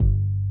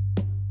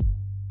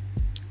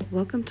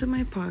Welcome to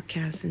my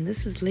podcast, and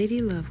this is Lady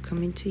Love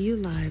coming to you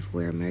live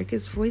where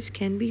America's voice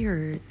can be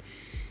heard,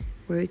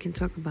 where we can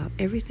talk about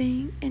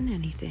everything and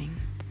anything.